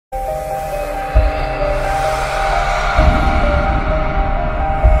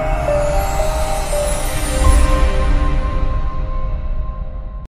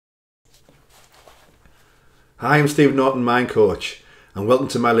Hi, I'm Steve Norton, Mind Coach, and welcome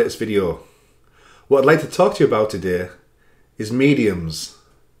to my latest video. What I'd like to talk to you about today is mediums.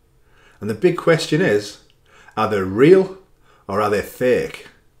 And the big question is, are they real or are they fake?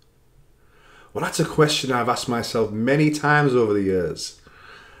 Well, that's a question I've asked myself many times over the years.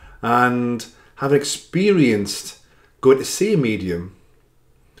 And having experienced going to see a medium,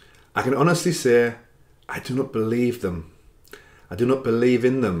 I can honestly say I do not believe them. I do not believe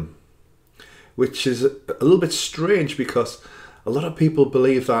in them. Which is a little bit strange because a lot of people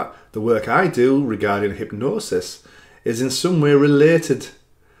believe that the work I do regarding hypnosis is in some way related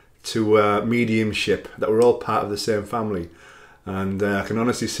to mediumship, that we're all part of the same family. And I can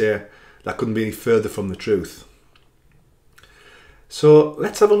honestly say that couldn't be any further from the truth. So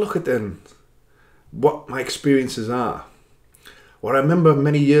let's have a look at then what my experiences are. Well, I remember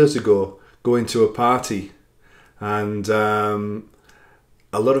many years ago going to a party, and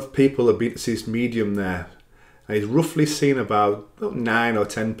a lot of people have been to see this medium there, and he's roughly seen about 9 or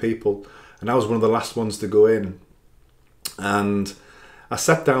 10 people, and I was one of the last ones to go in. And I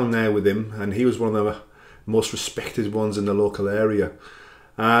sat down there with him, and he was one of the most respected ones in the local area,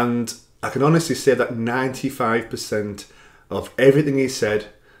 and I can honestly say that 95% of everything he said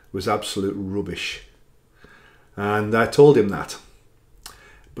was absolute rubbish. And I told him that.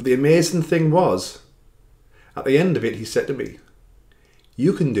 But the amazing thing was, at the end of it, he said to me,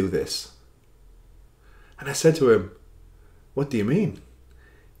 "You can do this." And I said to him, "What do you mean?"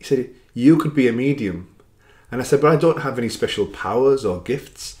 He said, "You could be a medium." And I said, "But I don't have any special powers or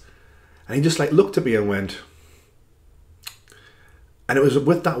gifts." And he just looked at me and went, and it was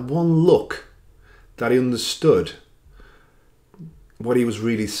with that one look that he understood what he was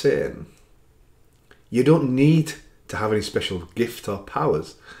really saying. You don't need to have any special gift or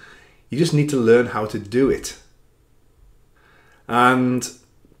powers. You just need to learn how to do it. And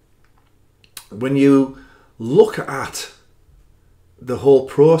when you look at the whole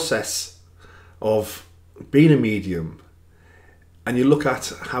process of being a medium, and you look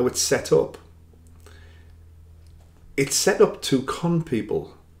at how it's set up to con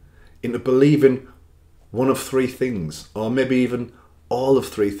people into believing one of three things, or maybe even all of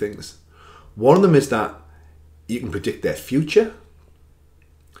three things. One of them is that you can predict their future,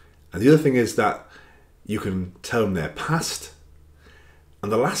 and the other thing is that you can tell them their past,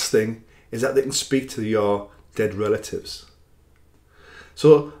 and the last thing is that they can speak to your dead relatives.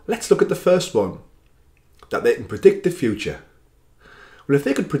 So let's look at the first one, that they can predict the future. Well, if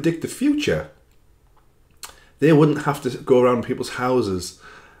they could predict the future, they wouldn't have to go around people's houses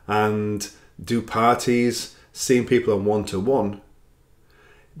and do parties, seeing people on one-to-one.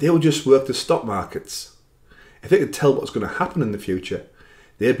 They would just work the stock markets. If they could tell what's going to happen in the future,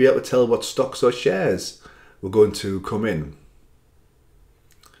 they'd be able to tell what stocks or shares were going to come in.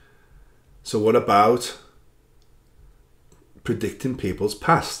 So what about predicting people's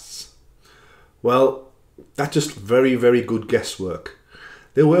pasts? Well, that's just very, very good guesswork.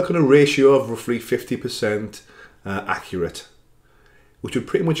 They work on a ratio of roughly 50% accurate, which would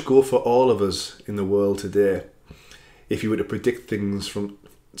pretty much go for all of us in the world today if you were to predict things from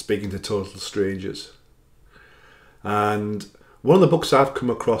speaking to total strangers. And one of the books I've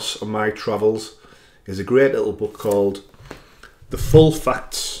come across on my travels is a great little book called The Full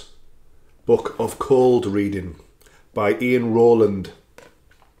Facts Book of Cold Reading by Ian Rowland.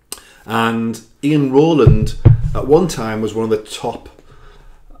 And Ian Rowland at one time was one of the top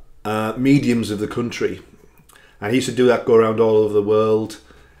mediums of the country, and he used to do that, go around all over the world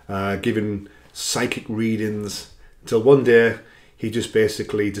giving psychic readings, until one day he just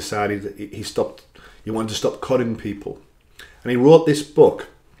basically decided that he wanted to stop conning people, and he wrote this book.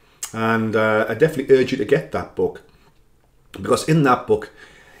 And I definitely urge you to get that book, because in that book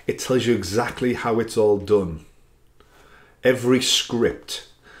it tells you exactly how it's all done. Every script,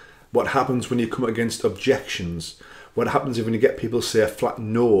 what happens when you come against objections, what happens when you get people to say a flat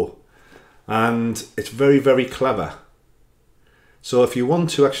no. And it's very, very clever. So if you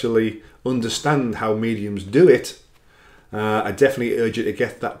want to actually understand how mediums do it, I definitely urge you to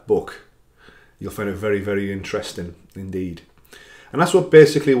get that book. You'll find it very, very interesting indeed. And that's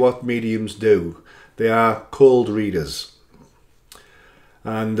basically what mediums do. They are cold readers.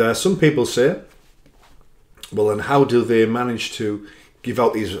 And some people say, well, and how do they manage to give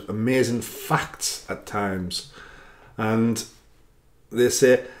out these amazing facts at times? And they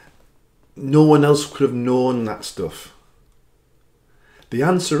say, no one else could have known that stuff. The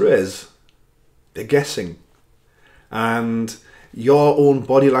answer is, they're guessing. And your own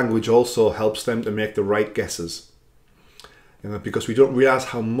body language also helps them to make the right guesses. Because we don't realise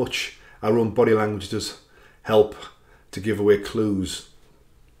how much our own body language does help to give away clues.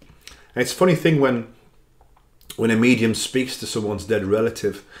 And it's a funny thing when when a medium speaks to someone's dead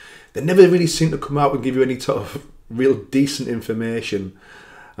relative, they never really seem to come out and give you any sort of real decent information.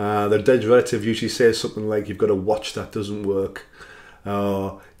 Their dead relative usually says something like, "You've got a watch that doesn't work,"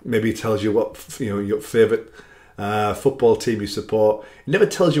 or maybe it tells you what your favourite football team you support. It never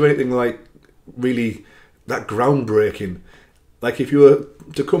tells you anything like really that groundbreaking. Like if you were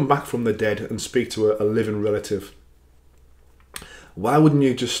to come back from the dead and speak to a living relative, why wouldn't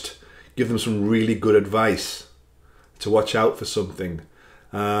you just give them some really good advice to watch out for something?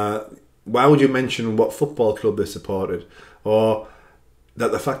 Why would you mention what football club they supported, or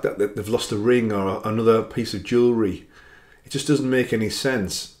that the fact that they've lost a ring or another piece of jewellery? It just doesn't make any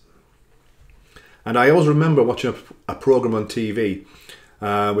sense. And I always remember watching a programme on TV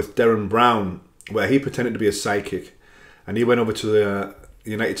with Darren Brown, where he pretended to be a psychic, and he went over to the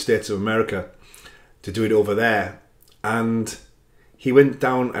United States of America to do it over there, and he went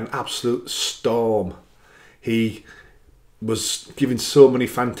down an absolute storm. He was giving so many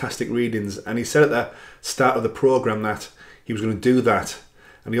fantastic readings, and he said at the start of the programme that he was going to do that,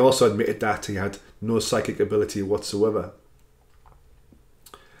 and he also admitted that he had no psychic ability whatsoever.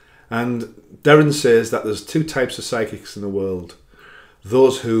 And Darren says that there's two types of psychics in the world: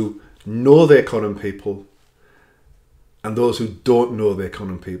 those who know they're conning people and those who don't know they're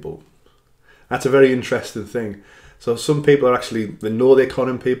conning people. That's a very interesting thing. So some people are actually, they know they're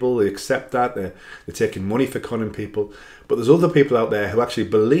conning people, they accept that, they're taking money for conning people. But there's other people out there who actually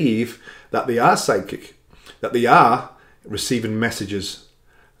believe that they are psychic, that they are receiving messages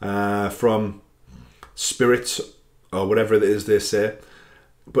from spirits or whatever it is they say.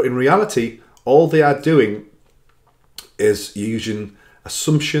 But in reality, all they are doing is using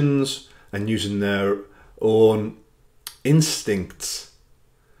assumptions and using their own instincts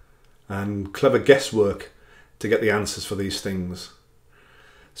and clever guesswork to get the answers for these things.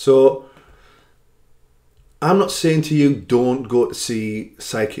 So I'm not saying to you don't go to see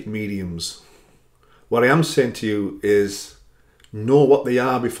psychic mediums. What I am saying to you is know what they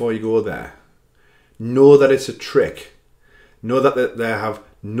are before you go there. Know that it's a trick. Know that they have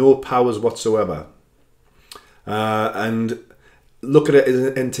no powers whatsoever. And look at it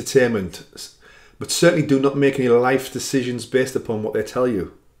as entertainment. But certainly do not make any life decisions based upon what they tell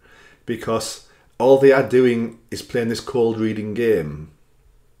you, because all they are doing is playing this cold reading game.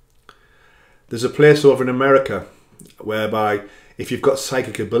 There's a place over in America whereby if you've got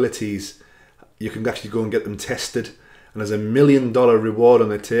psychic abilities, you can actually go and get them tested, and there's $1 million reward on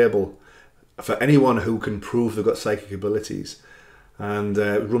the table for anyone who can prove they've got psychic abilities. And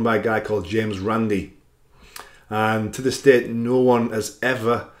run by a guy called James Randi. And to this date, no one has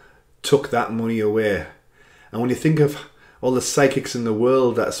ever took that money away. And when you think of all the psychics in the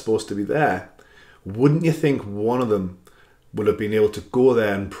world that are supposed to be there, wouldn't you think one of them would have been able to go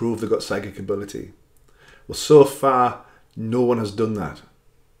there and prove they've got psychic ability? Well, so far, no one has done that.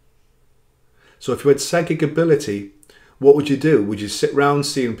 So if you had psychic ability, what would you do? Would you sit around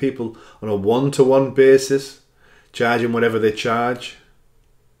seeing people on a one-to-one basis, charging whatever they charge?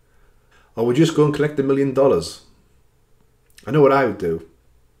 Or would you just go and collect $1 million? I know what I would do.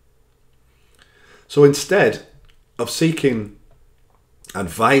 So instead of seeking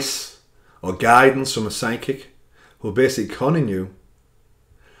advice or guidance from a psychic who are basically conning you,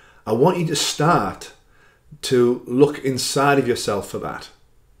 I want you to start to look inside of yourself for that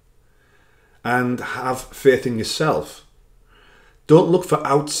and have faith in yourself. Don't look for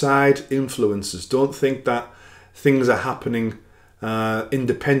outside influences. Don't think that things are happening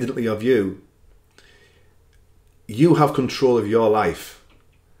independently of you. You have control of your life.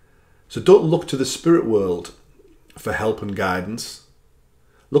 So don't look to the spirit world for help and guidance.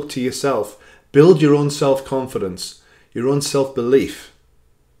 Look to yourself. Build your own self-confidence, your own self-belief,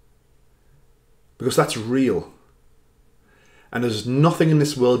 because that's real. And there's nothing in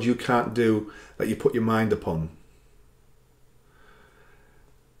this world you can't do that you put your mind upon.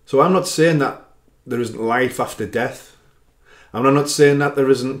 So I'm not saying that there isn't life after death. And I'm not saying that there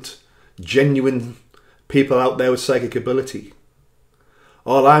isn't genuine people out there with psychic ability.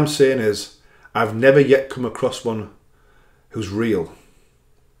 All I'm saying is I've never yet come across one who's real.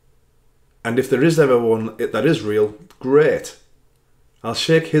 And if there is ever one that is real, great. I'll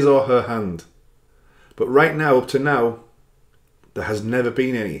shake his or her hand. But right now, up to now, there has never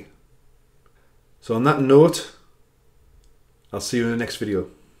been any. So on that note, I'll see you in the next video.